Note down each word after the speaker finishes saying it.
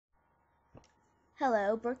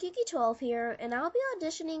Hello, Brookyuki12 here, and I'll be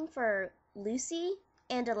auditioning for Lucy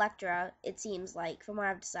and Electra, it seems like, from what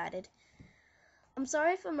I've decided. I'm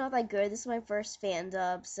sorry if I'm not that good, this is my first fan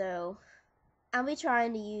dub, so I'll be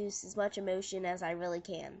trying to use as much emotion as I really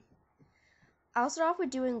can. I'll start off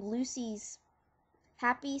with doing Lucy's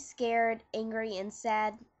happy, scared, angry, and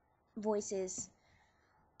sad voices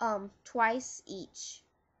twice each,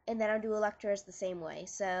 and then I'll do Electra's the same way.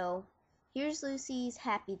 So here's Lucy's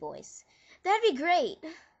happy voice. That'd be great!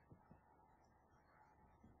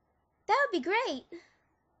 That would be great.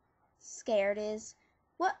 Scared is,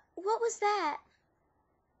 what was that?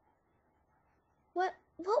 What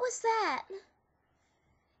was that?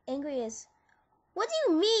 Angry is, what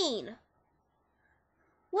do you mean?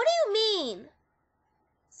 What do you mean?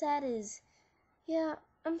 Sad is, yeah,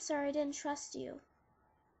 I'm sorry I didn't trust you.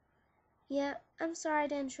 Yeah, I'm sorry I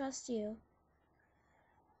didn't trust you.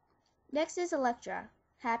 Next is Electra.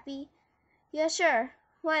 Happy, yeah, sure,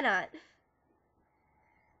 why not?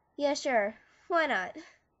 Yeah, sure, why not?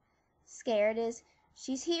 Scared is,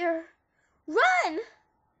 she's here. Run!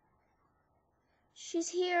 She's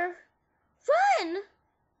here. Run!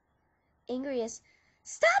 Angry is,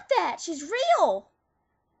 stop that! She's real!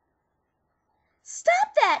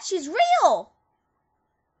 Stop that! She's real!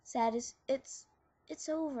 Sad is, it's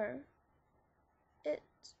over.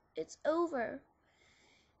 It's over.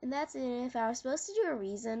 And that's it. If I was supposed to do a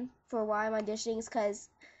reason for why I'm auditioning, is because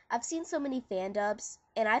I've seen so many fan dubs,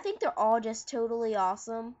 and I think they're all just totally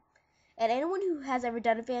awesome. And anyone who has ever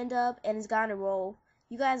done a fan dub and has gotten a role,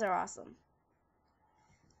 you guys are awesome.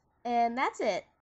 And that's it.